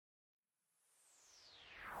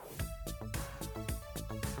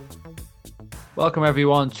Welcome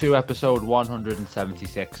everyone to episode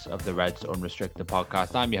 176 of the Reds Unrestricted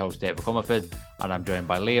podcast. I'm your host David Comerford and I'm joined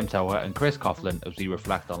by Liam Tower and Chris Coughlin as we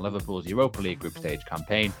reflect on Liverpool's Europa League group stage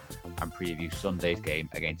campaign and preview Sunday's game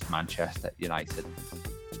against Manchester United.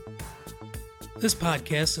 This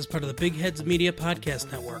podcast is part of the Big Heads Media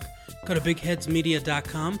Podcast Network. Go to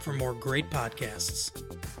bigheadsmedia.com for more great podcasts.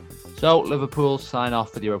 So Liverpool sign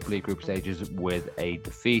off for the Europa League group stages with a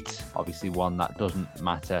defeat, obviously one that doesn't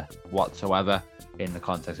matter whatsoever in the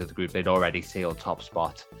context of the group. They'd already sealed top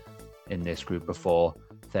spot in this group before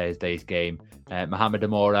Thursday's game. Mohamed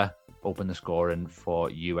Amora opened the scoring for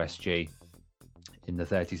USG in the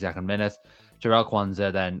 32nd minute. Jarell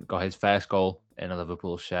Kwanzaa then got his first goal in a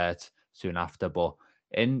Liverpool shirt soon after, but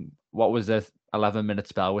in what was a 11-minute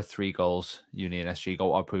spell with 3 goals, Union SG got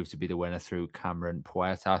what proved to be the winner through Cameron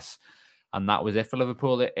Puertas. And that was it for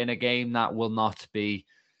Liverpool in a game that will not be,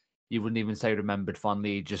 you wouldn't even say remembered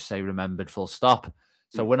fondly, you'd just say remembered full stop.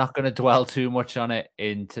 So we're not going to dwell too much on it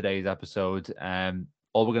in today's episode.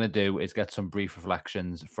 All we're going to do is get some brief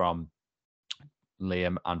reflections from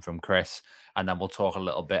Liam and from Chris, and then we'll talk a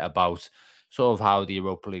little bit about sort of how the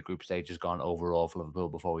Europa League group stage has gone overall for Liverpool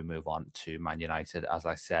before we move on to Man United, as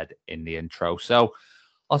I said in the intro. So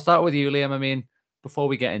I'll start with you, Liam. I mean, before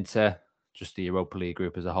we get into just the Europa League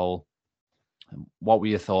group as a whole, what were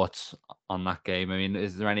your thoughts on that game? I mean,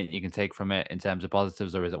 is there anything you can take from it in terms of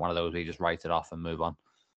positives, or is it one of those where you just write it off and move on?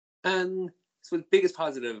 So the biggest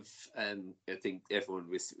positive, I think everyone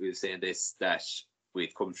was saying this, that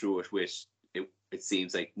we'd come through it with, it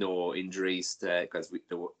seems like no injuries, because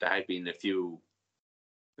there had been a few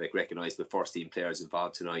like recognisable first team players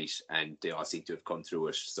involved tonight, and they all seem to have come through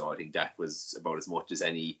it. So I think that was about as much as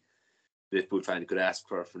any Liverpool fan could ask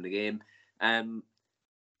for from the game. And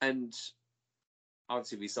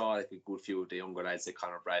obviously we saw like a good few of the younger lads like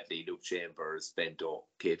Conor Bradley, Luke Chambers, Bento,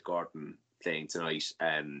 Kate Gordon playing tonight.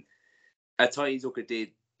 At times, you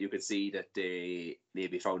could see that they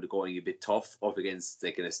maybe found it going a bit tough up against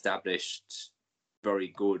like an established,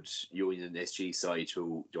 very good Union SG side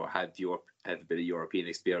who have a bit of European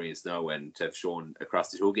experience now and have shown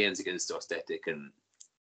across the 2 games against us that they can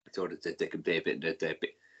play a bit, that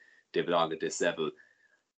they belong at this level.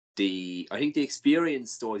 I think the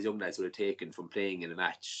experience those young lads would have taken from playing in a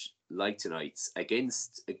match like tonight's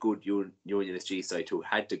against a good Union SG side who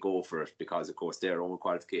had to go for it because, of course, their own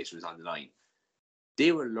qualification was on the line.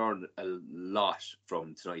 They will learn a lot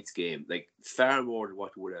from tonight's game, like far more than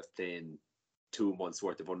what would have played 2 months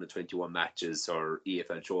worth of under 21 matches or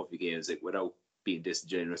EFL trophy games, like, without being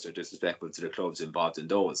disingenuous or disrespectful to the clubs involved in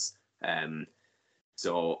those.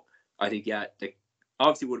 So I think,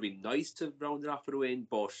 obviously it would have been nice to round it off with a win,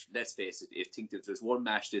 but let's face it, if there's one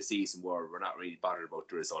match this season where we're not really bothered about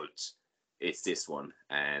the result, it's this one.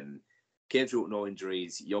 Came through with no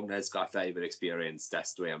injuries, young lads got valuable experience.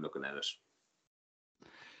 That's the way I'm looking at it.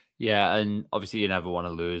 Yeah, and obviously you never want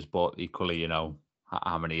to lose, but equally, you know,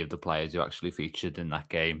 how many of the players who actually featured in that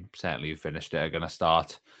game, certainly who finished it, are going to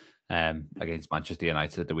start against Manchester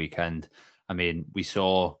United at the weekend. I mean, we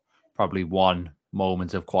saw probably one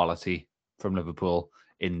moment of quality from Liverpool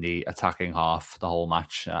in the attacking half the whole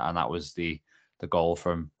match, and that was the goal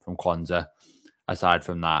from Kwanzaa. Aside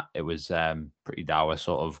from that, it was pretty dour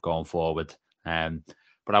sort of going forward.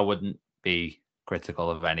 But I wouldn't be critical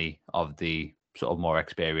of any of the sort of more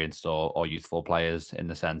experienced or youthful players, in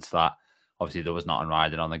the sense that obviously there was nothing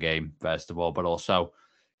riding on the game, first of all, but also,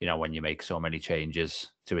 you know, when you make so many changes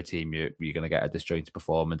to a team, you're going to get a disjointed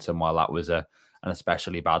performance. And while that was an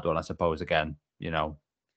especially bad one, I suppose, again, you know,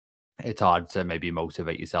 it's hard to maybe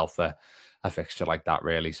motivate yourself for a fixture like that,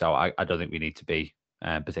 really. So I don't think we need to be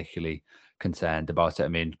particularly concerned about it. I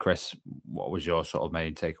mean, Chris, what was your sort of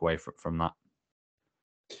main takeaway from that?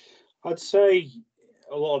 I'd say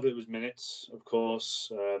a lot of it was minutes, of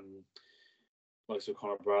course. Like so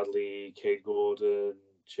Conor Bradley, Kate Gordon,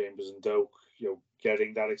 Chambers and Doak, you know,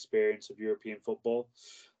 getting that experience of European football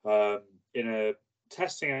in a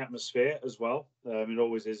testing atmosphere as well. It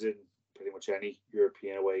always is in pretty much any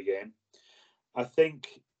European away game. I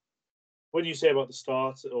think when you say about the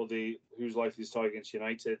start or the who's likely to start against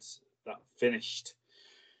United, that finished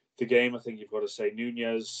the game, I think you've got to say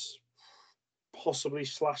Nunez, possibly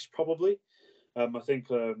 / probably. I think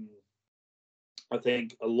a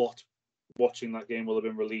lot watching that game will have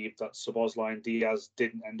been relieved that Szoboszlai and Diaz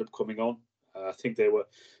didn't end up coming on. I think they were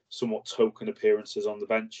somewhat token appearances on the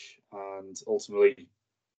bench and ultimately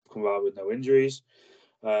come out with no injuries.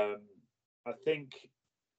 I think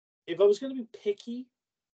if I was going to be picky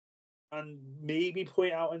and maybe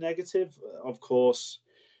point out a negative, of course,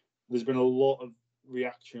 there's been a lot of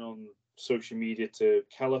reaction on social media to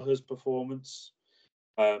Kelleher's performance.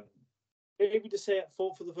 maybe to say at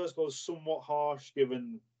fault for the first goal is somewhat harsh,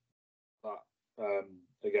 given that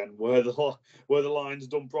again where the line's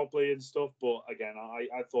done properly and stuff. But again,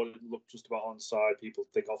 I thought it looked just about onside. People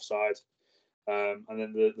think offside, and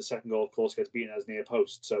then the second goal, of course, gets beaten as near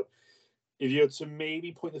post. So if you had to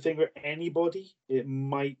maybe point the finger at anybody, it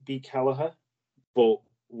might be Kelleher. But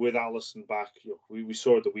with Alisson back, we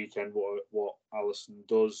saw at the weekend what Alisson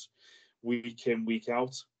does week in, week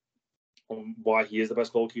out, on why he is the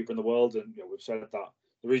best goalkeeper in the world. And we've said that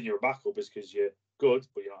the reason you're a backup is because you're good,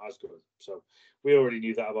 but you're not as good. So we already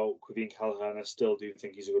knew that about Quevin Kelleher, and I still do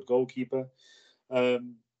think he's a good goalkeeper.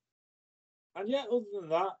 And yeah, other than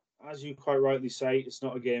that, as you quite rightly say, it's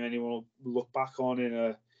not a game anyone will look back on in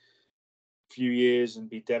a few years and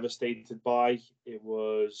be devastated by. It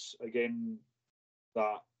was a game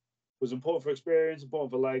that was important for experience,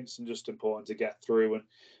 important for legs, and just important to get through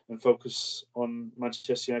and focus on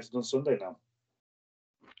Manchester United on Sunday now.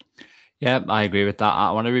 Yeah, I agree with that.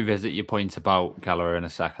 I want to revisit your point about Kelleher in a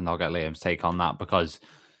second. I'll get Liam's take on that because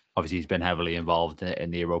obviously he's been heavily involved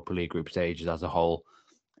in the Europa League group stages as a whole.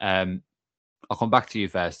 I'll come back to you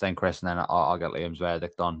first, then Chris, and then I'll get Liam's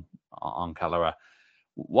verdict on Kelleher.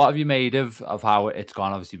 What have you made of how it's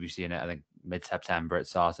gone? Obviously, we've seen it, I think, mid-September it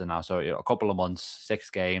started now. So a couple of months, 6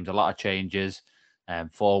 games, a lot of changes,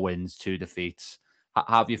 4 wins, 2 defeats.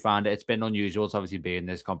 How have you found it? It's been unusual to obviously be in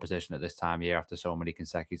this competition at this time of year after so many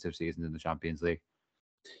consecutive seasons in the Champions League.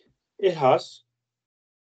 It has.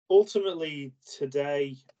 Ultimately,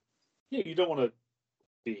 today, you don't want to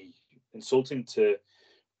be insulting to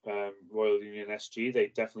Royal Union SG. They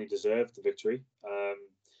definitely deserved the victory.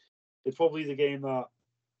 It's probably the game that,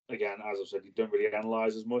 again, as I've said, you don't really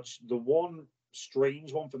analyse as much. The one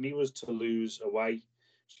strange one for me was Toulouse away,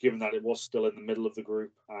 given that it was still in the middle of the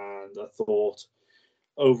group. And I thought,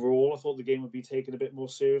 overall, the game would be taken a bit more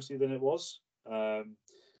seriously than it was. I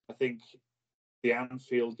think the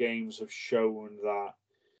Anfield games have shown that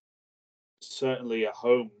certainly at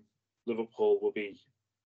home, Liverpool will be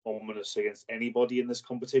ominous against anybody in this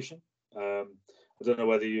competition. I don't know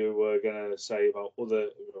whether you were going to say about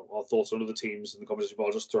our thoughts on other teams in the competition, but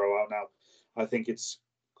I'll just throw out now. I think it's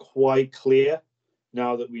quite clear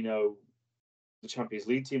now that we know the Champions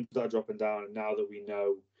League teams that are dropping down, and now that we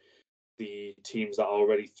know the teams that are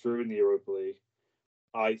already through in the Europa League,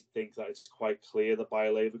 I think that it's quite clear that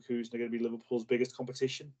Bayer Leverkusen are going to be Liverpool's biggest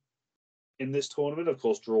competition in this tournament. Of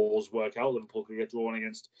course, draws work out. Liverpool could get drawn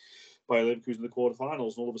against Bayer Leverkusen in the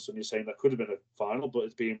quarterfinals, and all of a sudden you're saying that could have been a final, but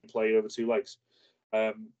it's being played over 2 legs.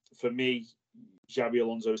 For me, Xabi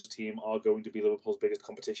Alonso's team are going to be Liverpool's biggest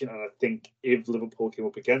competition, and I think if Liverpool came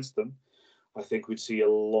up against them, I think we'd see a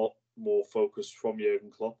lot more focus from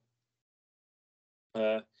Jurgen Klopp.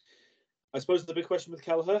 I suppose the big question with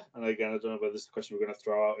Kelleher, and again, I don't know whether this is the question we're going to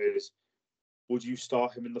throw out, is would you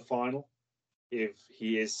start him in the final if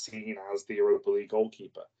he is seen as the Europa League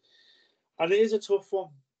goalkeeper? And it is a tough one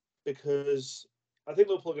because I think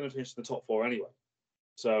Liverpool are going to finish in the top 4 anyway,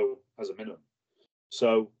 so as a minimum.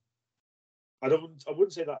 So I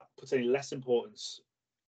wouldn't say that puts any less importance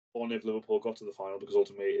on if Liverpool got to the final, because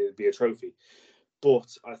ultimately it'd be a trophy.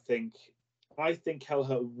 But I think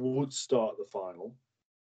Kelleher would start the final.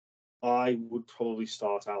 I would probably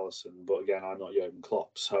start Alisson, but again, I'm not Jurgen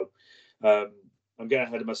Klopp, so I'm getting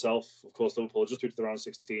ahead of myself. Of course, Liverpool are just through to the round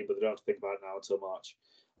 16, but they don't have to think about it now until March.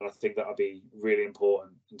 And I think that would be really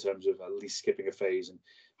important in terms of at least skipping a phase and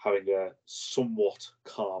having a somewhat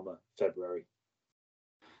calmer February.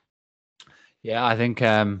 Yeah, I think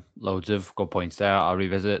loads of good points there. I'll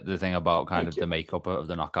revisit the thing about the makeup of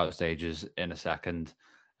the knockout stages in a second.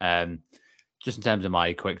 Just in terms of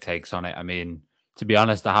my quick takes on it, I mean, to be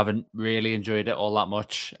honest, I haven't really enjoyed it all that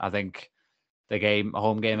much. I think the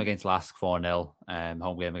home game against Lask 4-0,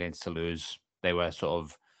 home game against Toulouse, they were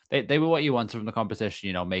they were what you wanted from the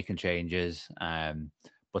competition, making changes,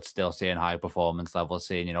 but still seeing high performance levels,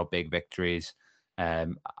 seeing, big victories.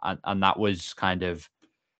 And that was kind of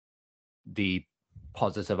the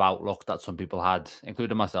positive outlook that some people had,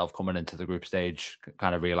 including myself, coming into the group stage,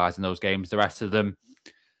 kind of realizing those games. The rest of them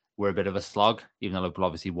were a bit of a slog, even though Liverpool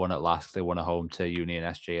obviously won at last. They won at home to Union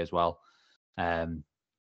SG as well.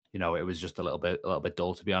 It was just a little bit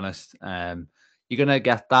dull, to be honest. You're gonna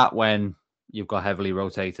get that when you've got heavily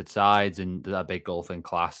rotated sides and there's a big gulfing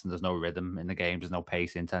class and there's no rhythm in the games, there's no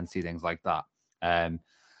pace, intensity, things like that.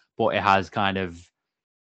 But it has kind of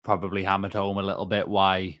probably hammered home a little bit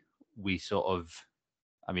why we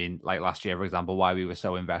like last year, for example, why we were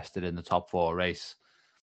so invested in the top 4 race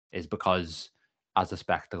is because as a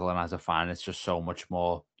spectacle and as a fan, it's just so much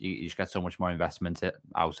more. You just get so much more investment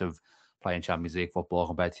out of playing Champions League football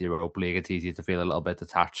compared to Europa League. It's easier to feel a little bit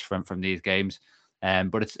detached from these games.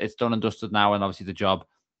 But it's done and dusted now, and obviously the job,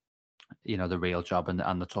 the real job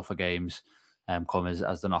and the tougher games come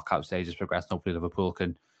as the knockout stages progress. Hopefully Liverpool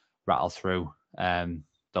can rattle through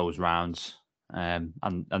those rounds. And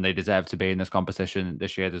they deserve to be in this competition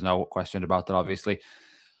this year. There's no question about that, obviously.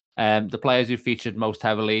 The players who featured most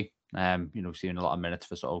heavily, seeing a lot of minutes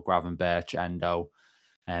for sort of Gravenberch, Endo,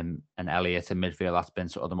 and Elliott in midfield. That's been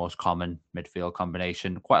sort of the most common midfield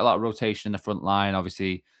combination. Quite a lot of rotation in the front line,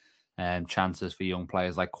 obviously. Chances for young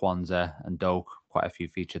players like Kwanzaa and Doak. Quite a few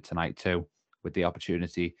featured tonight too, with the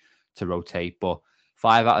opportunity to rotate. But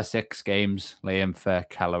 5 out of 6 games, Liam, for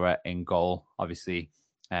Kelleher in goal. Obviously,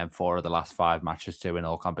 4 of the last 5 matches too in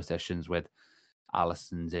all competitions with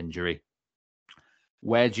Alisson's injury.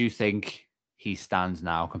 Where do you think he stands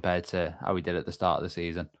now compared to how he did at the start of the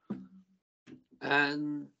season?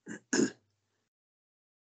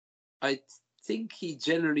 I think he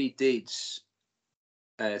generally did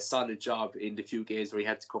a solid job in the few games where he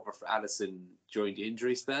had to cover for Alisson during the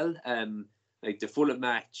injury spell. Like the Fulham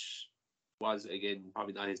match was, again,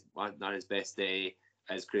 probably not his best day.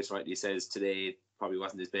 As Chris rightly says today, probably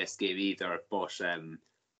wasn't his best game either. But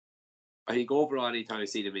I think overall, anytime I've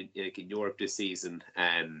seen him in Europe this season,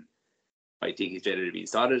 I think he's generally been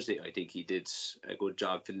solid. I think he did a good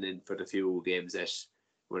job filling in for the few games that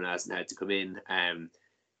when Alisson had to come in.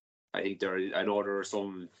 I think there are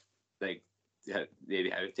some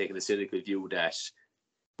maybe have taken a cynical view that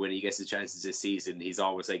when he gets the chances this season, he's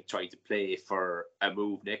always trying to play for a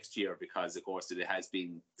move next year, because of course it has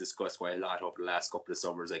been discussed quite a lot over the last couple of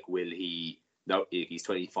summers. Will he, now he's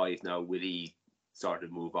 25 now, will he sort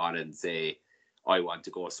of move on and say, I want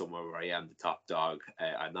to go somewhere where I am the top dog?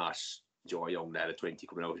 I'm not Joe Young lad at 20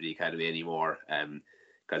 coming out of the academy anymore.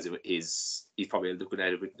 Because he's probably looking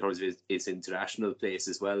at it in terms of his international place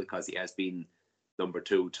as well, because he has been number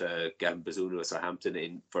 2 to Gavin Bazunu at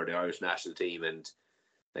Southampton for the Irish national team, and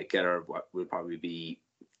Kelleher will probably be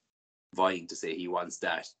vying to say he wants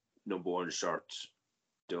that number 1 shirt,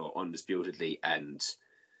 undisputedly. And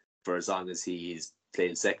for as long as he's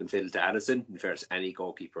playing second fiddle to Alisson, in fact, any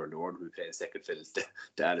goalkeeper in the world will be playing second fiddle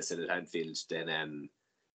to Alisson at Anfield, then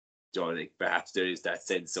perhaps there is that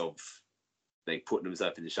sense of putting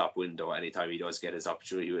himself in the shop window anytime he does get his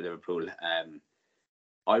opportunity with Liverpool.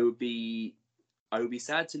 I would be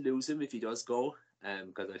sad to lose him if he does go,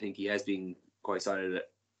 because I think he has been quite solid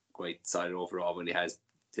overall when he has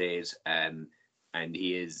played, and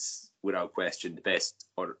he is without question the best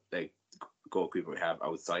goalkeeper we have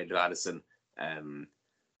outside of Alisson.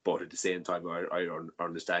 But at the same time, I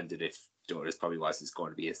understand that if this probably wasn't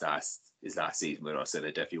going to be his last season with us, and I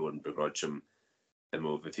definitely wouldn't begrudge him a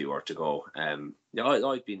move if he were to go.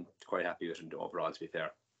 I've been quite happy with him overall, to be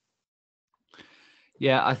fair.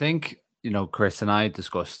 Yeah, I think Chris and I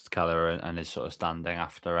discussed Kelleher and his sort of standing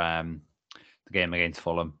after the game against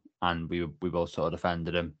Fulham, and we both sort of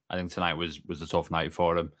defended him. I think tonight was a tough night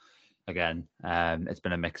for him. Again, it's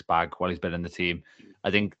been a mixed bag while he's been in the team.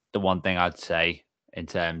 I think the one thing I'd say in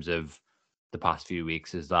terms of the past few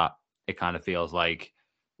weeks is that it kind of feels like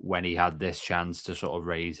when he had this chance to sort of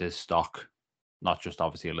raise his stock, not just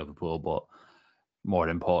obviously at Liverpool, but more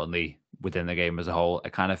importantly within the game as a whole,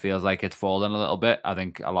 it kind of feels like it's fallen a little bit. I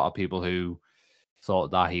think a lot of people who thought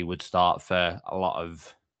that he would start for a lot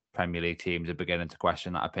of Premier League teams are beginning to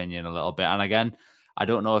question that opinion a little bit. And again, I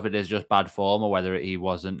don't know if it is just bad form or whether he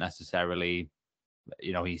wasn't necessarily,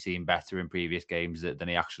 he seemed better in previous games than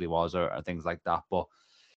he actually was, or things like that. But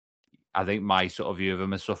I think my sort of view of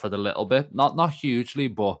him has suffered a little bit, not hugely,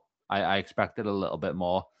 but I expected a little bit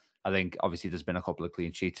more. I think obviously there's been a couple of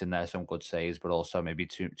clean sheets in there, some good saves, but also maybe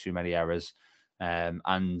too many errors. And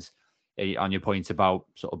on your point about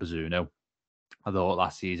sort of Bazunu, I thought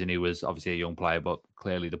last season he was obviously a young player, but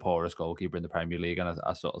clearly the poorest goalkeeper in the Premier League. And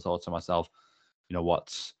I sort of thought to myself,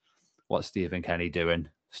 what's Stephen Kenny doing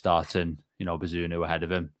starting, Bazunu ahead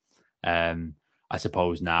of him? I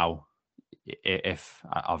suppose now, if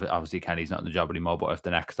obviously Kenny's not in the job anymore, but if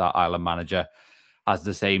the next Ireland manager has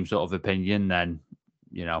the same sort of opinion, then,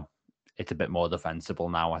 it's a bit more defensible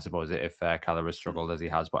now, I suppose, if Kelleher has struggled as he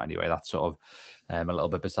has. But anyway, that's sort of a little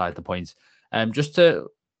bit beside the point. Just to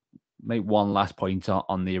make one last point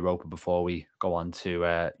on the Europa before we go on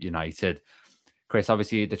to United. Chris,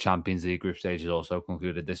 obviously the Champions League group stage is also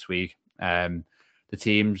concluded this week. The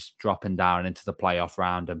teams dropping down into the playoff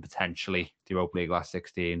round and potentially the Europa League last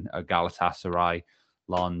 16 are Galatasaray,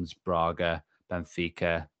 Lens, Braga,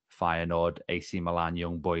 Benfica, Feyenoord, AC Milan,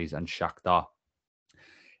 Young Boys and Shakhtar.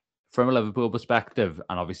 From a Liverpool perspective,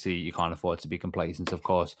 and obviously you can't afford to be complacent, of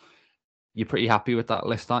course, you're pretty happy with that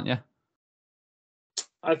list, aren't you?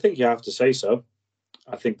 I think you have to say so.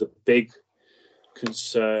 I think the big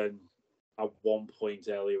concern at one point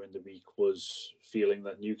earlier in the week was feeling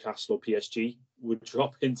that Newcastle or PSG would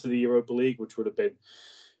drop into the Europa League, which would have been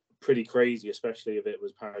pretty crazy, especially if it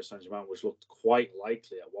was Paris Saint-Germain, which looked quite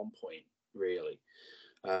likely at one point, really.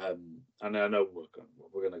 And I know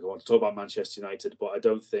we're going to go on to talk about Manchester United, but I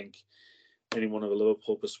don't think anyone of a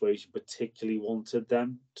Liverpool persuasion particularly wanted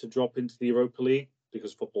them to drop into the Europa League,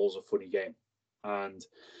 because football's a funny game. And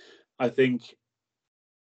I think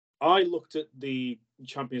I looked at the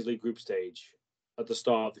Champions League group stage at the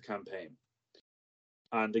start of the campaign.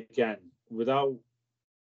 And again, without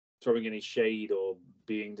throwing any shade or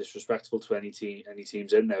being disrespectful to any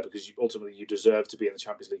teams in there, because ultimately you deserve to be in the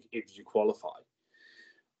Champions League if you qualify.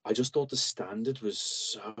 I just thought the standard was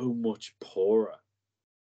so much poorer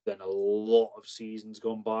than a lot of seasons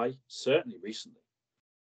gone by, certainly recently.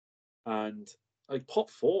 And like pot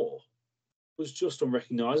 4 was just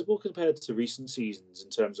unrecognisable compared to recent seasons in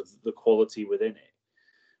terms of the quality within it.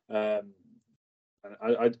 And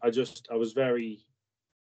I was very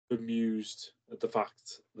bemused at the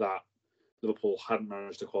fact that Liverpool hadn't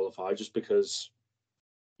managed to qualify, just because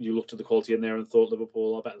you looked at the quality in there and thought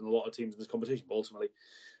Liverpool are better than a lot of teams in this competition. But ultimately,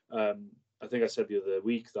 I think I said the other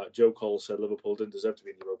week that Joe Cole said Liverpool didn't deserve to be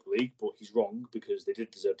in the Europa League, but he's wrong, because they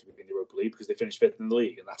did deserve to be in the Europa League because they finished 5th in the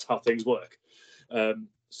league, and that's how things work.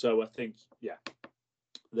 So I think,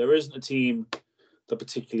 there isn't a team that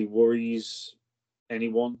particularly worries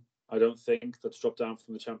anyone, I don't think, that's dropped down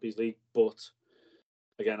from the Champions League. But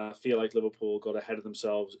again, I feel like Liverpool got ahead of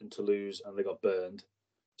themselves in Toulouse and they got burned.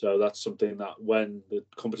 So that's something that when the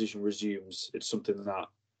competition resumes, it's something that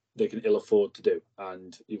they can ill afford to do.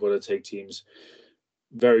 And you've got to take teams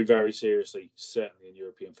very, very seriously, certainly in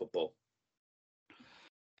European football.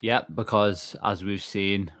 Yeah, because as we've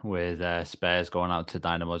seen with Spurs going out to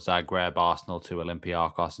Dynamo Zagreb, Arsenal to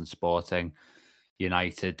Olympiacos and Sporting,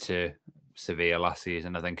 United to Sevilla last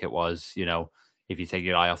season, I think it was, if you take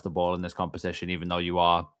your eye off the ball in this competition, even though you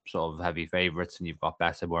are sort of heavy favourites and you've got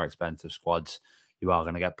better, more expensive squads, you are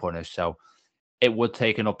going to get punished. So it would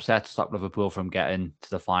take an upset to stop Liverpool from getting to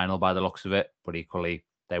the final by the looks of it, but equally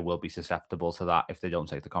they will be susceptible to that if they don't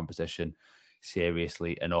take the competition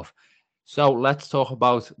seriously enough. So let's talk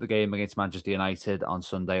about the game against Manchester United on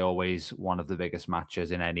Sunday. Always one of the biggest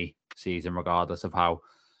matches in any season, regardless of how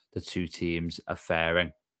the two teams are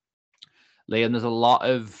faring. Liam, there's a lot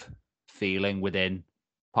of feeling within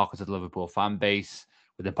pockets of the Liverpool fan base,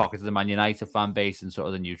 within pockets of the Man United fan base, and sort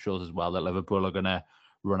of the neutrals as well, that Liverpool are going to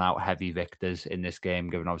run out heavy victors in this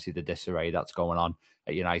game, given obviously the disarray that's going on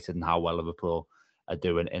at United and how well Liverpool are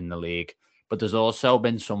doing in the league. But there's also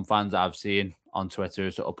been some fans that I've seen on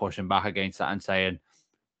Twitter sort of pushing back against that and saying,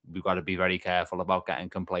 we've got to be very careful about getting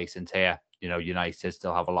complacent here. United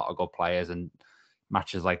still have a lot of good players, and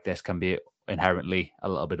matches like this can be inherently a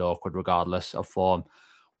little bit awkward regardless of form.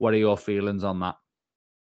 What are your feelings on that?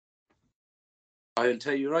 I'll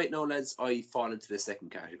tell you right now, lads, I fall into the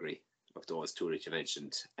second category of those two that you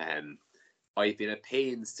mentioned. I've been at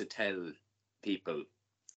pains to tell people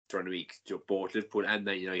during the week, both Liverpool and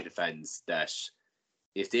Man United fans, that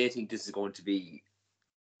if they think this is going to be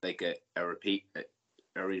like a repeat,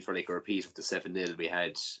 a repeat of the 7-0 we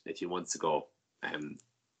had a few months ago,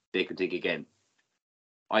 they can think again.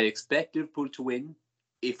 I expect Liverpool to win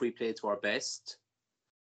if we play to our best,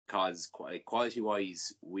 because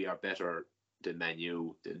quality-wise, we are better than Man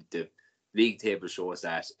U. The league table shows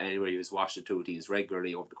that. Anybody who's watched the two teams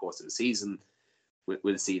regularly over the course of the season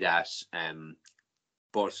will see that.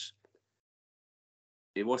 But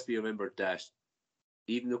it must be remembered that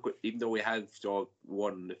even though we have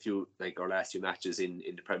won a few, like our last few matches in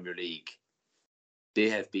the Premier League, they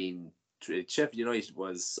have been. Sheffield United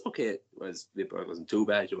was okay. It wasn't too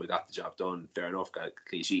bad. We got the job done. Fair enough. Got a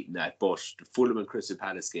clean sheet in that. But the Fulham and Crystal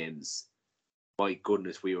Palace games, my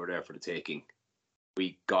goodness, we were there for the taking.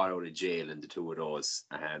 We got out of jail in the two of those.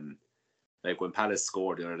 Like when Palace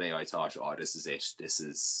scored the other day, I thought, oh, this is it.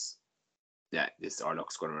 Our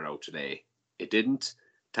luck's going to run out today. It didn't.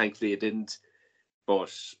 Thankfully, it didn't.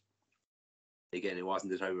 But again, it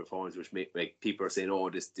wasn't the type of performance which like people are saying,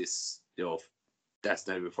 oh, this that's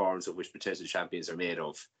the type of performance of which potential champions are made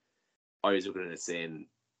of. I was looking at it saying,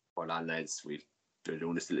 well, lads, they're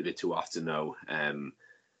doing this a little bit too often now. And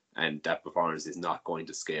that performance is not going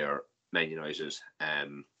to scare Man United.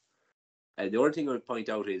 And the other thing I would point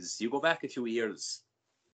out is, you go back a few years,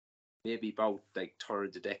 maybe about like turn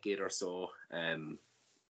of the decade or so,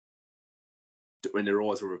 when the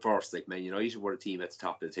roles were reversed, like Man United were a team at the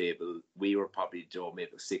top of the table. We were probably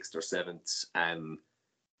maybe 6th or 7th,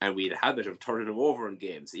 and we had a habit of turning them over in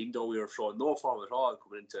games, even though we were showing no form at all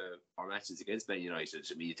coming into our matches against Man United.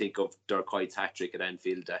 I mean, you think of Dirk Kuyt's hat-trick at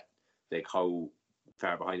Anfield, that like how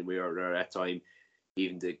far behind we were there at that time.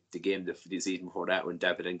 Even the game the season before that when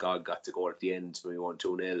David and God got to go at the end when we won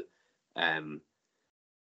 2-0.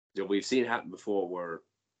 We've seen it happen before where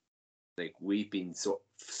like we've been so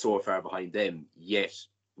far behind them, yet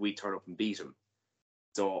we turn up and beat them.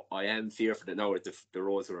 So I am fearful that now that the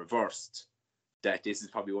roles are reversed, that this is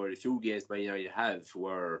probably one of the few games Man United have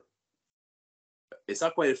where it's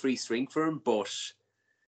not quite a free swing for them, but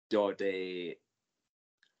they'll be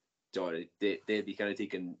kind of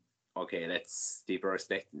thinking, okay, let's people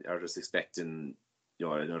are just expecting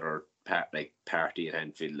another party at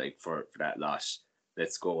Anfield for that loss.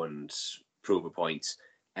 Let's go and prove a point.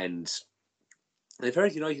 And they've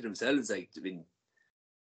heard United themselves they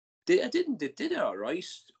did all right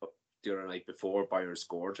the other night before Bayern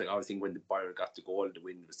scored. I always think when the Bayern got the goal, the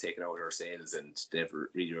wind was taken out of our sails and they never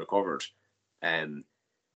really recovered. And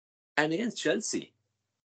against Chelsea,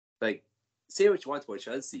 say what you want about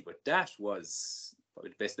Chelsea, but that was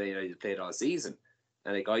probably the best Man United played all season.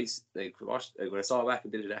 And guys, when I saw back a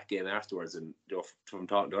bit of that game afterwards, and from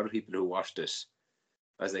talking to other people who watched it,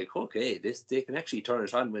 I was like, okay, they can actually turn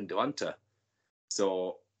it on when they want to.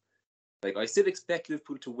 So, I still expect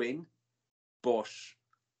Liverpool to win, but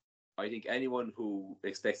I think anyone who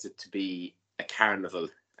expects it to be a carnival,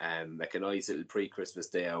 like a nice little pre-Christmas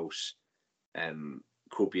day out,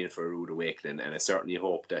 could be in for a rude awakening. And I certainly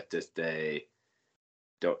hope that the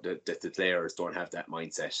players don't have that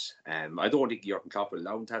mindset. I don't think Jurgen Klopp will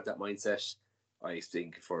allow them to have that mindset. I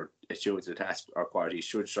think for assurance the task our quality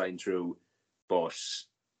should shine through, but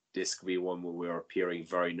this could be one where we're appearing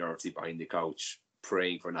very nervously behind the couch,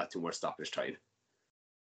 praying for not too much stoppage time.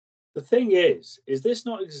 The thing is this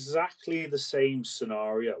not exactly the same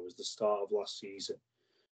scenario as the start of last season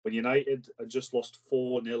when United had just lost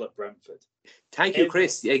 4-0 at Brentford? Thank you,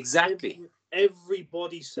 Chris. Exactly.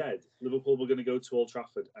 Everybody said Liverpool were going to go to Old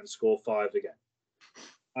Trafford and score 5 again.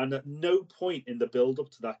 And at no point in the build-up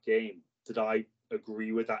to that game did I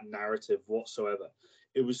agree with that narrative whatsoever.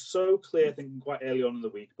 It was so clear, I think, quite early on in the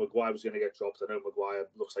week, Maguire was going to get dropped. I know Maguire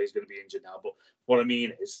looks like he's going to be injured now, but what I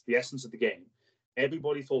mean is the essence of the game.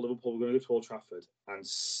 Everybody thought Liverpool were going to go to Old Trafford and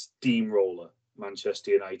steamroller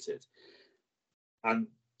Manchester United. And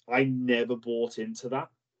I never bought into that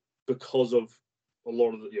because of a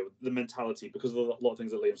lot of the mentality, because of a lot of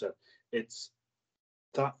things that Liam said. It's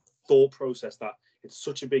that thought process that it's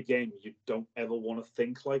such a big game, you don't ever want to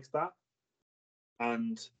think like that.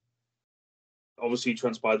 And obviously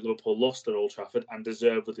transpired Liverpool lost at Old Trafford and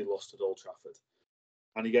deservedly lost at Old Trafford.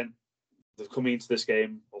 And again, they're coming into this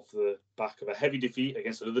game off the back of a heavy defeat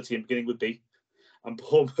against another team beginning with B. And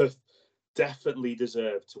Bournemouth definitely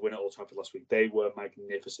deserved to win at Old Trafford last week. They were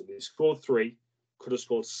magnificent. They scored 3, could have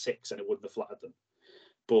scored 6 and it wouldn't have flattered them.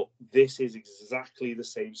 But this is exactly the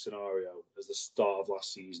same scenario as the start of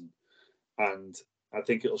last season. And I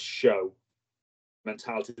think it'll show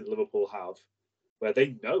mentality that Liverpool have where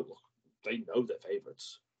they know they're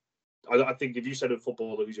favourites. I think if you said a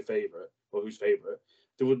footballer who's your favourite or who's favourite,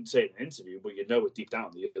 they wouldn't say it in an interview, but you know it deep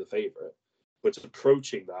down that you're the favourite. But it's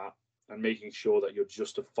approaching that and making sure that you're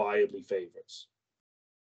justifiably favourites.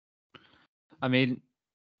 I mean,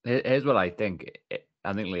 here's what I think.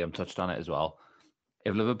 I think Liam touched on it as well.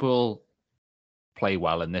 If Liverpool play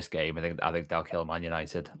well in this game, I think they'll kill Man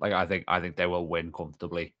United. I think they will win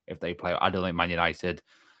comfortably if they play. I don't think Man United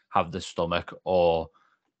have the stomach or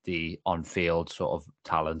the on-field sort of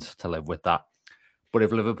talent to live with that. But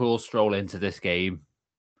if Liverpool stroll into this game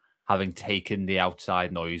having taken the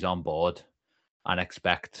outside noise on board and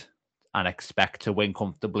expect to win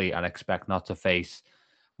comfortably and expect not to face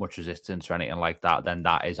much resistance or anything like that, then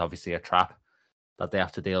that is obviously a trap that they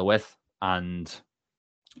have to deal with. And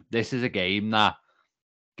this is a game that,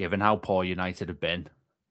 given how poor United have been,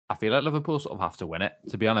 I feel like Liverpool sort of have to win it,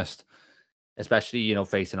 to be honest. Especially,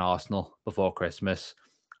 facing Arsenal before Christmas.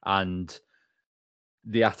 And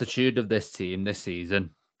the attitude of this team this season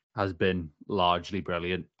has been largely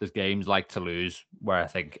brilliant. There's games like Toulouse where I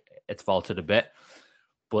think it's faltered a bit,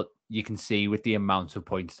 but you can see with the amount of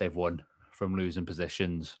points they've won from losing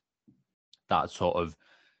positions that sort of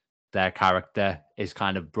their character is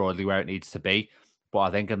kind of broadly where it needs to be. But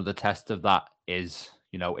I think another test of that is,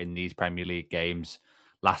 in these Premier League games.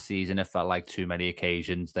 Last season, it felt like too many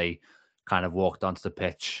occasions they kind of walked onto the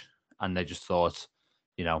pitch and they just thought,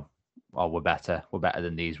 we're better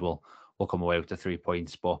than these. We'll come away with the 3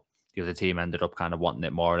 points. But the other team ended up kind of wanting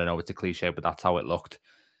it more. And I know it's a cliche, but that's how it looked.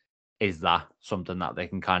 Is that something that they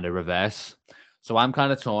can kind of reverse? So I'm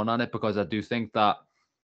kind of torn on it because I do think that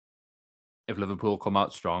if Liverpool come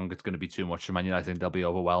out strong, it's going to be too much for Man United. I think they'll be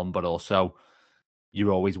overwhelmed, but also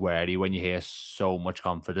you're always wary when you hear so much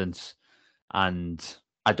confidence. And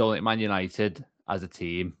I don't think Man United as a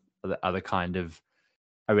team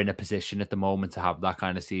are in a position at the moment to have that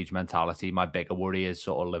kind of siege mentality. My bigger worry is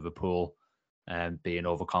sort of Liverpool being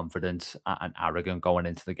overconfident and arrogant going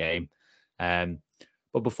into the game.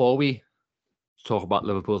 But before we talk about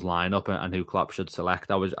Liverpool's lineup and who Klopp should select,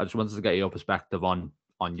 I just wanted to get your perspective on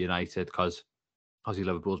United, because obviously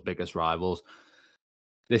Liverpool's biggest rivals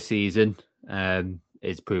this season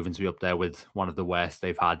is proven to be up there with one of the worst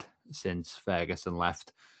they've had since Ferguson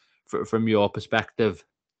left. From your perspective,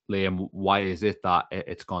 Liam, why is it that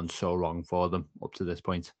it's gone so wrong for them up to this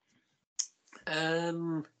point?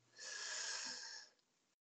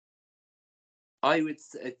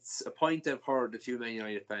 It's a point I've heard a few Man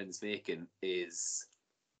United fans making, is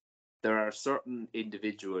there are certain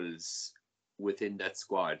individuals within that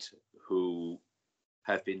squad who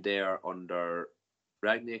have been there under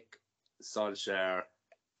Rangnick, Solskjaer,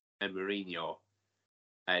 and Mourinho,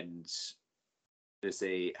 and they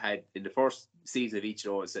say had in the first season of each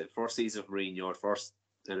of those, the first season of Mourinho, first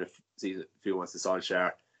and a few months of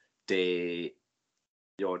Solskjaer, they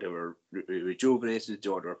were rejuvenated, they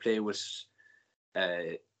were playing with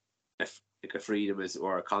a freedom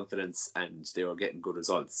or a confidence, and they were getting good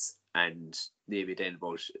results. And maybe then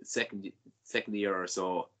about second year or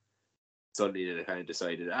so, suddenly they kind of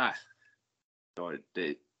decided,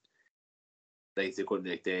 they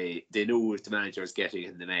couldn't, they knew what the manager was getting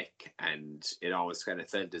in the neck, and it always kind of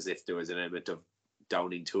felt as if there was an element of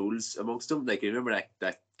downing tools amongst them. Like, you remember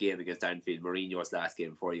that game against Anfield, Mourinho's last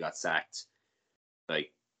game before he got sacked?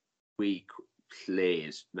 Like, we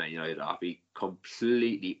played Man United off. We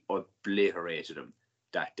completely obliterated them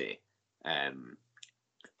that day.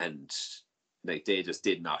 And like, they just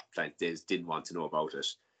didn't want to know about it.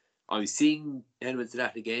 I'm seeing elements of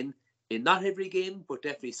that again in not every game, but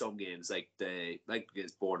definitely some games, like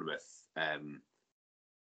against Bournemouth.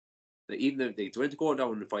 Even if they went to go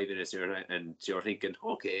down in 5 minutes here, and you're thinking,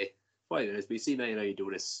 okay, 5 minutes. We see Man United do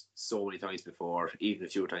this so many times before, even a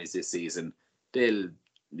few times this season. They'll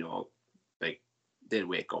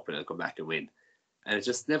wake up and they'll come back and win, and it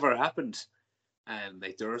just never happened. And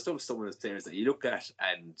like, there are some of those players that you look at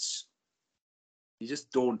and you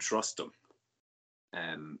just don't trust them.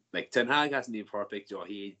 Like, Ten Hag hasn't been perfect.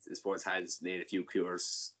 He, I suppose, has made a few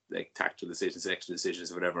cures, like tactical decisions, extra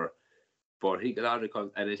decisions, whatever. But I think a lot of it,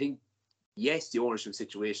 and I think, yes, the ownership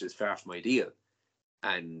situation is far from ideal,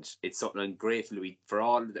 and it's something I'm grateful for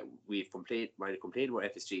all that we've might have complained about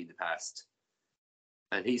FSG in the past,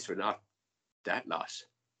 and he's for not that lot.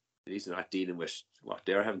 He's not dealing with what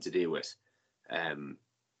they're having to deal with.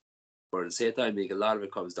 But at the same time, I think a lot of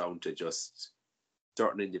it comes down to just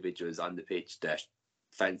certain individuals on the pitch that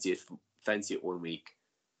fancy it 1 week,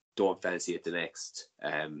 don't fancy it the next.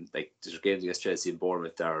 Like, there's games against Chelsea and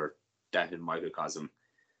Bournemouth that are that in microcosm.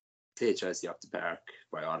 Played Chelsea off the park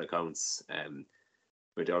by all accounts.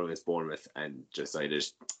 We're down against Bournemouth and just decided,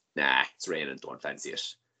 it's raining, don't fancy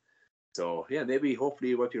it. So yeah, maybe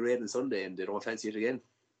hopefully it might be raining Sunday and they don't fancy it again.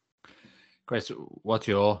 Chris, what's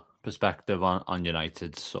your perspective on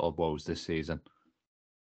United's sort of woes this season?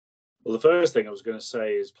 Well, the first thing I was going to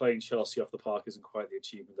say is playing Chelsea off the park isn't quite the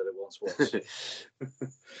achievement that it once was.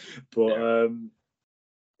 But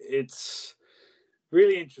it's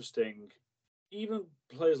really interesting. Even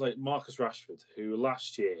players like Marcus Rashford, who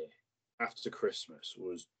last year, after Christmas,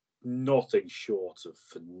 was nothing short of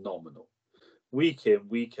phenomenal. Week in,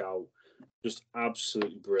 week out, just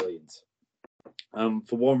absolutely brilliant.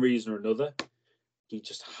 For one reason or another, he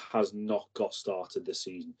just has not got started this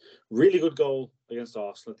season. Really good goal against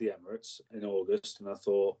Arsenal at the Emirates in August, and I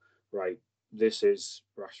thought, right, this is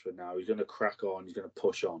Rashford now. He's going to crack on. He's going to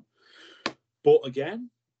push on. But again,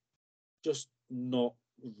 just not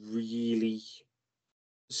really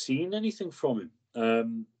seen anything from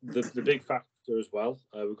him. The big factor as well,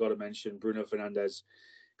 we've got to mention Bruno Fernandes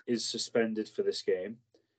is suspended for this game.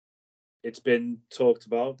 It's been talked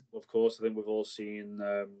about, of course. I think we've all seen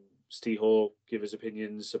Steve Hall give his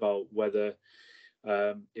opinions about whether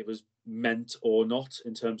it was meant or not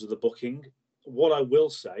in terms of the booking. What I will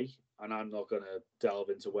say, and I'm not going to delve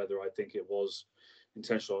into whether I think it was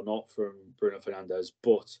intentional or not from Bruno Fernandes,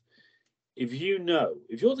 but if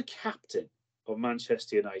you're the captain of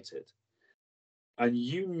Manchester United and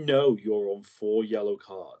you're on 4 yellow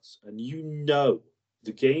cards and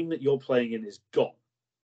the game that you're playing in is gone,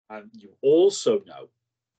 and you also know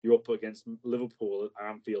you're up against Liverpool at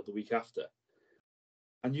Anfield the week after,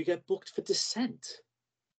 and you get booked for dissent,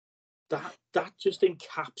 that just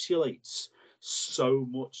encapsulates so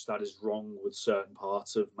much that is wrong with certain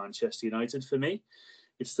parts of Manchester United for me.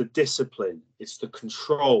 It's the discipline, it's the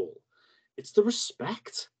control, it's the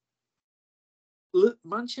respect.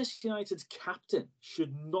 Manchester United's captain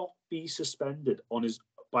should not be suspended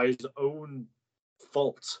by his own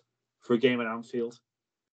fault for a game at Anfield.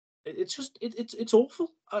 It's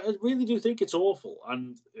awful. I really do think it's awful,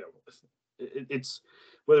 and it's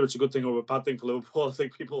whether it's a good thing or a bad thing for Liverpool. I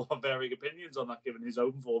think people have varying opinions on that, given his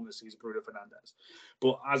own form this season, Bruno Fernandes.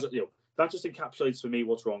 But that just encapsulates for me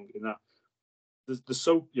what's wrong in that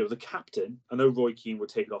the captain. I know Roy Keane would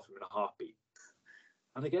take it off him in a heartbeat,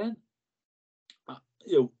 and again,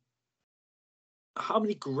 how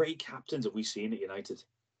many great captains have we seen at United?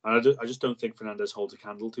 And I just don't think Fernandes holds a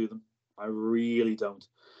candle to them. I really don't.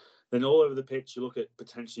 Then all over the pitch, you look at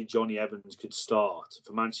potentially Johnny Evans could start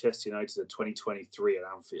for Manchester United in 2023 at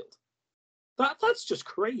Anfield. That's just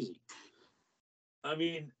crazy. I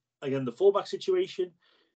mean, again, the fullback situation,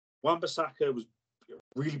 Wan-Bissaka was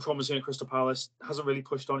really promising at Crystal Palace, hasn't really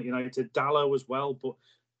pushed on at United. Dalot as well. But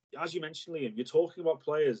as you mentioned, Liam, you're talking about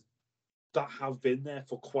players that have been there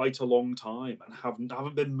for quite a long time and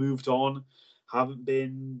haven't been moved on, haven't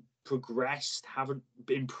been progressed, haven't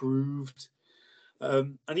improved.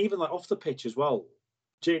 And even like off the pitch as well,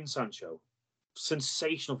 Jadon Sancho,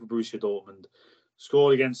 sensational for Borussia Dortmund,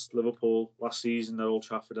 scored against Liverpool last season at Old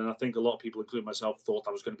Trafford, and I think a lot of people, including myself, thought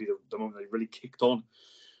that was going to be the moment that he really kicked on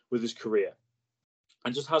with his career,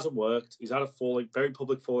 and just hasn't worked. He's had a very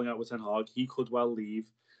public falling out with Ten Hag. He could well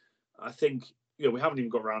leave. I think we haven't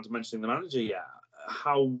even got around to mentioning the manager yet.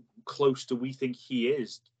 How close do we think he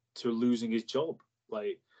is to losing his job?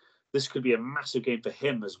 Like, this could be a massive game for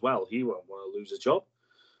him as well. He won't want to lose his job.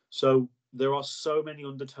 So there are so many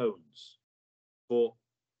undertones. But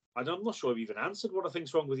I'm not sure I've even answered what I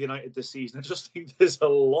think's wrong with United this season. I just think there's a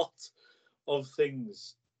lot of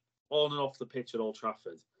things on and off the pitch at Old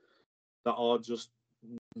Trafford that are just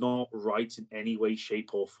not right in any way,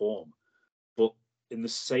 shape or form. But in the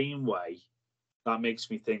same way, that makes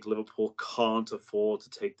me think Liverpool can't afford to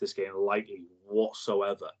take this game lightly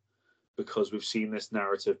whatsoever, because we've seen this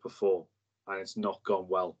narrative before and it's not gone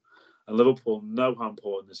well. And Liverpool know how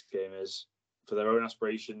important this game is for their own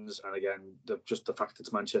aspirations, and again, just the fact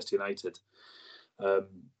it's Manchester United.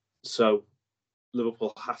 So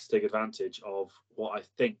Liverpool has to take advantage of what I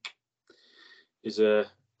think is a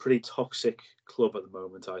pretty toxic club at the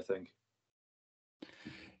moment, I think.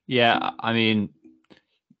 Yeah, I mean,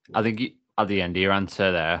 I think at the end of your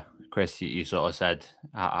answer there, Chris, you sort of said,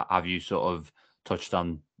 have you sort of touched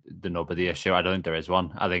on the nub of the issue? I don't think there is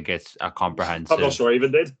one. I think it's a comprehensive... I'm not sure I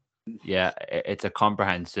even did. Yeah, it's a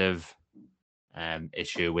comprehensive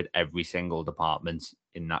issue with every single department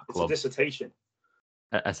in that club. It's a dissertation.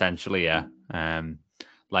 Essentially, yeah.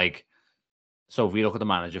 So if we look at the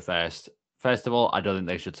manager first of all, I don't think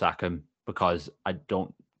they should sack him, because I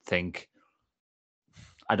don't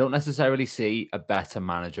necessarily see a better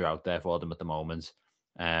manager out there for them at the moment.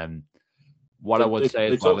 What I would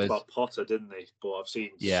say as well is... They talked about Potter, didn't they? But I've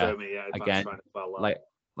seen so many advanced trying to spell that.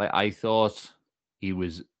 Like I thought he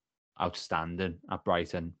was outstanding at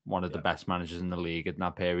Brighton, one of the best managers in the league in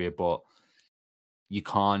that period. But you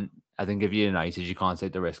can't... I think if you're United, you can't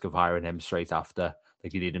take the risk of hiring him straight after.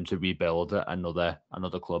 Like, you need him to rebuild another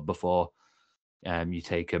club before you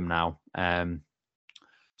take him now.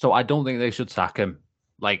 So I don't think they should sack him.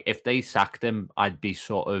 Like, if they sacked him, I'd be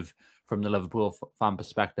sort of, from the Liverpool fan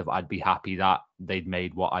perspective, I'd be happy that they'd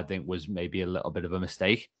made what I think was maybe a little bit of a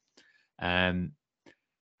mistake.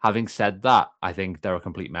 Having said that, I think they're a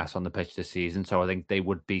complete mess on the pitch this season. So I think they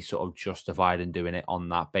would be sort of justified in doing it on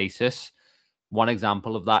that basis. One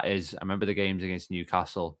example of that is, I remember the games against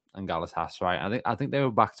Newcastle and Galatasaray. I think they were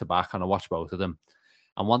back to back, and I watched both of them.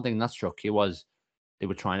 And one thing that struck you was they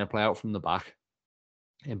were trying to play out from the back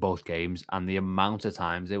in both games, and the amount of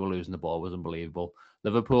times they were losing the ball was unbelievable.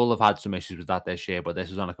 Liverpool have had some issues with that this year, but this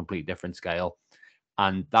is on a complete different scale.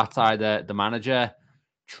 And that's either the manager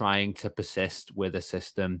trying to persist with a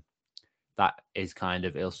system that is kind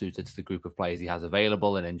of ill-suited to the group of players he has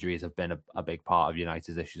available, and injuries have been a big part of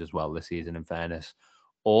United's issues as well this season, in fairness.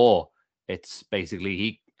 Or it's basically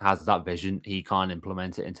he has that vision, he can't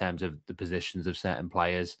implement it in terms of the positions of certain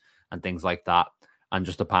players and things like that, and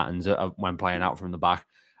just the patterns of when playing out from the back.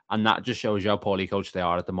 And that just shows you how poorly coached they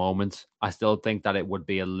are at the moment. I still think that it would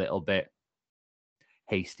be a little bit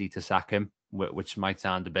hasty to sack him, which might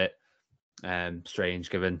sound a bit strange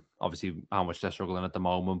given obviously how much they're struggling at the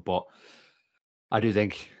moment. But I do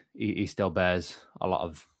think he still bears a lot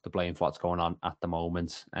of the blame for what's going on at the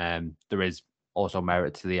moment. There is also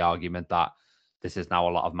merit to the argument that this is now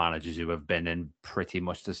a lot of managers who have been in pretty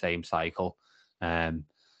much the same cycle. And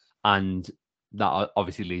that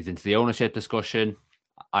obviously leads into the ownership discussion.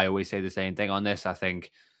 I always say the same thing on this. I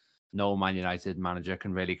think no Man United manager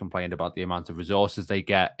can really complain about the amount of resources they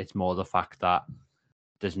get. It's more the fact that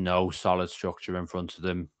there's no solid structure in front of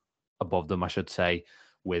them, above them, I should say,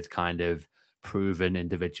 with kind of proven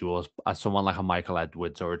individuals, as someone like a Michael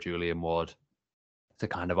Edwards or a Julian Ward, to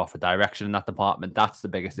kind of offer direction in that department. That's the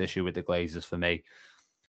biggest issue with the Glazers for me.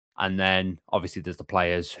 And then obviously there's the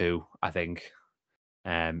players who I think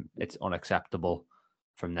it's unacceptable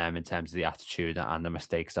from them in terms of the attitude and the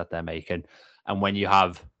mistakes that they're making. And when you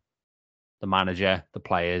have the manager, the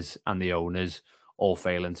players, and the owners all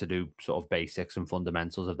failing to do sort of basics and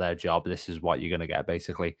fundamentals of their job, this is what you're going to get,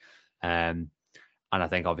 basically. And I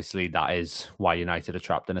think obviously that is why United are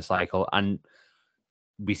trapped in a cycle. And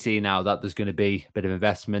we see now that there's going to be a bit of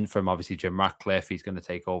investment from obviously Jim Ratcliffe. He's going to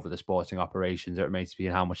take over the sporting operations. It remains to be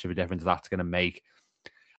how much of a difference that's going to make.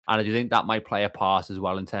 And I do think that might play a part as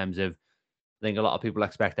well in terms of, I think a lot of people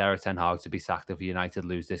expect Eric Ten Hag to be sacked if United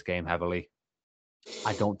lose this game heavily.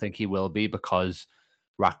 I don't think he will be, because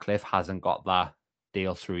Ratcliffe hasn't got that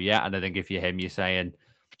deal through yet. And I think if you're him, you're saying,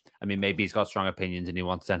 I mean, maybe he's got strong opinions and he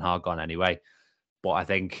wants Ten Hag gone anyway. But I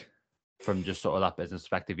think from just sort of that business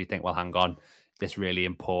perspective, you think, well, hang on, this really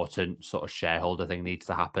important sort of shareholder thing needs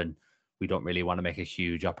to happen. We don't really want to make a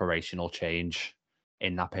huge operational change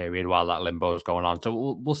in that period while that limbo is going on.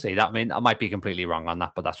 So we'll see that. I mean, I might be completely wrong on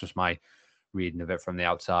that, but that's just my reading of it from the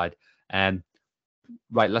outside.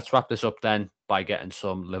 Right, let's wrap this up then by getting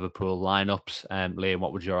some Liverpool lineups. Liam,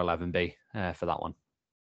 what would your 11 be for that one?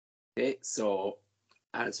 Okay, so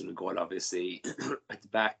Alisson and goal, obviously. At the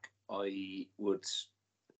back, I would,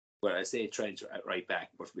 well, I say Trent at right back,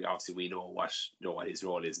 but we know what his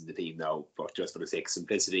role is in the team now. But just for the sake of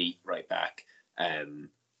simplicity, right back, Van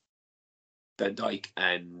Dijk,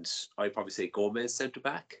 and I'd probably say Gomez centre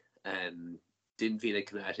back. Didn't feel like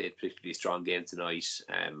Canate had a particularly strong game tonight.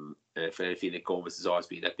 I feel like Gomez has always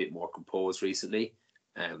been a bit more composed recently.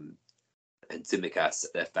 And Tsimikas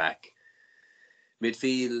left back.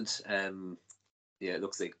 Midfield, it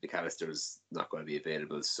looks like McAllister's not going to be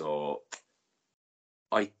available. So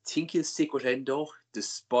I think he'll stick with Endo,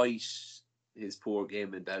 despite his poor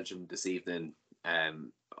game in Belgium this evening.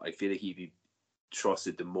 I feel like he'd be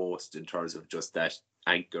trusted the most in terms of just that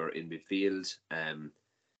anchor in midfield.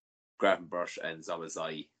 Gravenberch and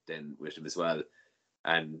Zalazai then with him as well.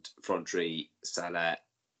 And front three, Salah,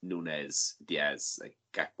 Nunez, Diaz. Like,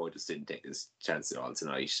 Gakpo just didn't take his chance at all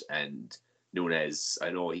tonight. And Nunez, I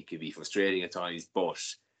know he can be frustrating at times, but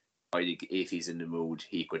I think if he's in the mood,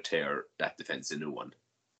 he could tear that defence a new one.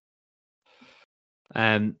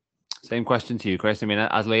 Same question to you, Chris. I mean,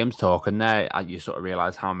 as Liam's talking there, you sort of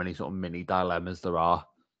realise how many sort of mini dilemmas there are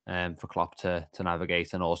for Klopp to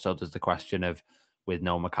navigate. And also there's the question of, with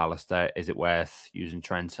no McAllister, is it worth using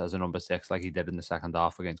Trent as a number 6 like he did in the second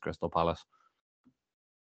half against Crystal Palace?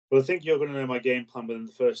 Well, I think you're going to know my game plan within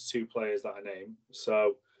the first 2 players that I name.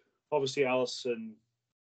 So, obviously, Alisson,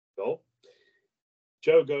 goal.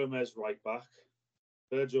 Joe Gomez, right back.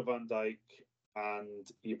 Virgil van Dijk and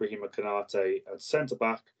Ibrahima Konate at centre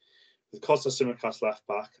back, with Costa Tsimikas left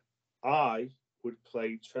back. I would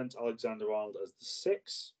play Trent Alexander-Arnold as the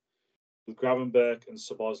 6, with Gravenberch and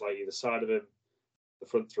Szoboszlai either side of him. The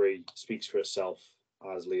front 3 speaks for itself,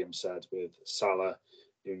 as Liam said, with Salah,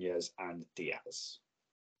 Nunez and Diaz.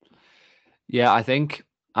 Yeah, I think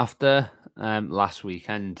after last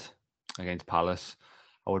weekend against Palace,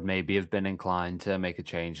 I would maybe have been inclined to make a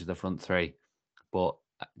change to the front 3. But,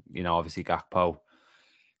 obviously Gakpo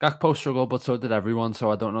struggled, but so did everyone.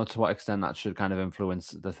 So I don't know to what extent that should kind of influence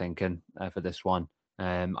the thinking for this one.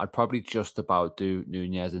 I'd probably just about do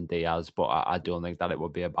Nunez and Diaz, but I don't think that it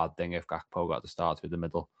would be a bad thing if Gakpo got the start through the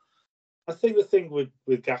middle. I think the thing with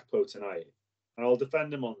Gakpo tonight, and I'll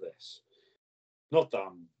defend him on this, not that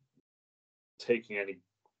I'm taking any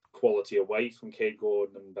quality away from Cade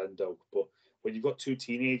Gordon and Ben Doak, but when you've got 2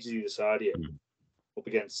 teenagers either side of you up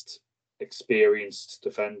against experienced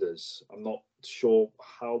defenders, I'm not sure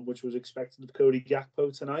how much was expected of Cody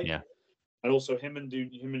Gakpo tonight. Yeah. And also him and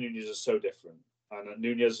Nunez are so different. And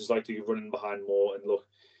Nunez is likely running behind more. And look,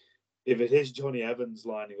 if it is Johnny Evans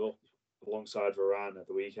lining up alongside Varane at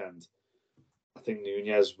the weekend, I think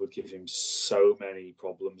Nunez would give him so many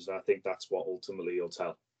problems. And I think that's what ultimately he'll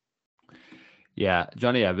tell. Yeah,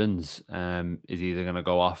 Johnny Evans is either going to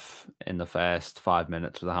go off in the first 5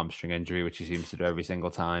 minutes with a hamstring injury, which he seems to do every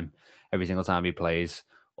single time he plays,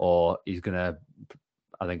 or he's going to,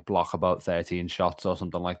 I think, block about 13 shots or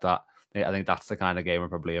something like that. I think that's the kind of game we're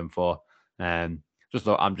probably in for. I'm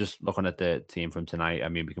just looking at the team from tonight. I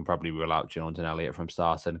mean, we can probably rule out Jones and Elliott from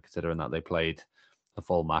starting, considering that they played the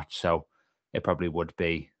full match. So it probably would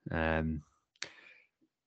be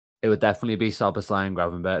It would definitely be Szoboszlai and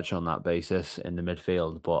Gravenberch on that basis in the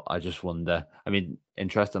midfield, but I just wonder. I mean,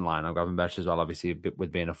 interesting line on Gravenberch as well. Obviously,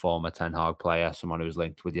 with being a former Ten Hag player, someone who was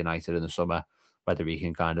linked with United in the summer, whether he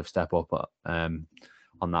can kind of step up on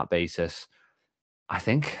that basis. I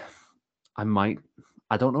think I might.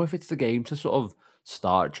 I don't know if it's the game to sort of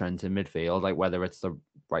start Trent in midfield, like whether it's the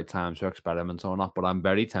right time to experiment or not. But I'm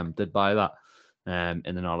very tempted by that. In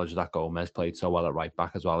the knowledge that Gomez played so well at right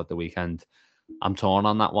back as well at the weekend. I'm torn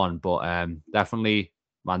on that one, but definitely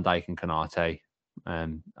Van Dijk and Canate,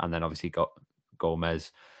 and then obviously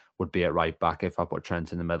Gomez would be at right back if I put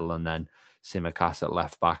Trent in the middle, and then Tsimikas at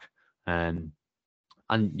left back. And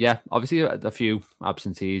yeah, obviously a few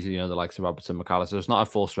absentees, the likes of Robertson, McAllister. It's not a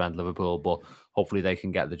full strength Liverpool, but hopefully they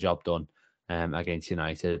can get the job done against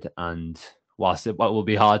United. And whilst it will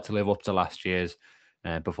be hard to live up to last year's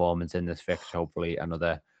performance in this fixture, hopefully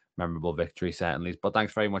another memorable victory, certainly. But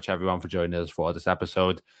thanks very much, everyone, for joining us for this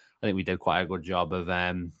episode. I think we did quite a good job of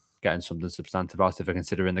getting something substantive out of it,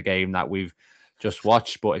 considering the game that we've just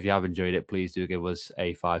watched. But if you have enjoyed it, please do give us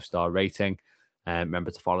a 5-star rating.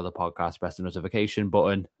 Remember to follow the podcast, press the notification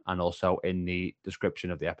button, and also in the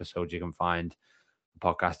description of the episode, you can find the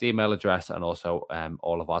podcast email address and also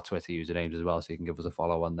all of our Twitter usernames as well. So you can give us a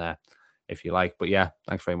follow on there if you like. But yeah,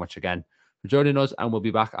 thanks very much again for joining us, and we'll be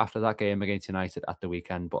back after that game against United at the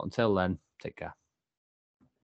weekend. But until then, take care.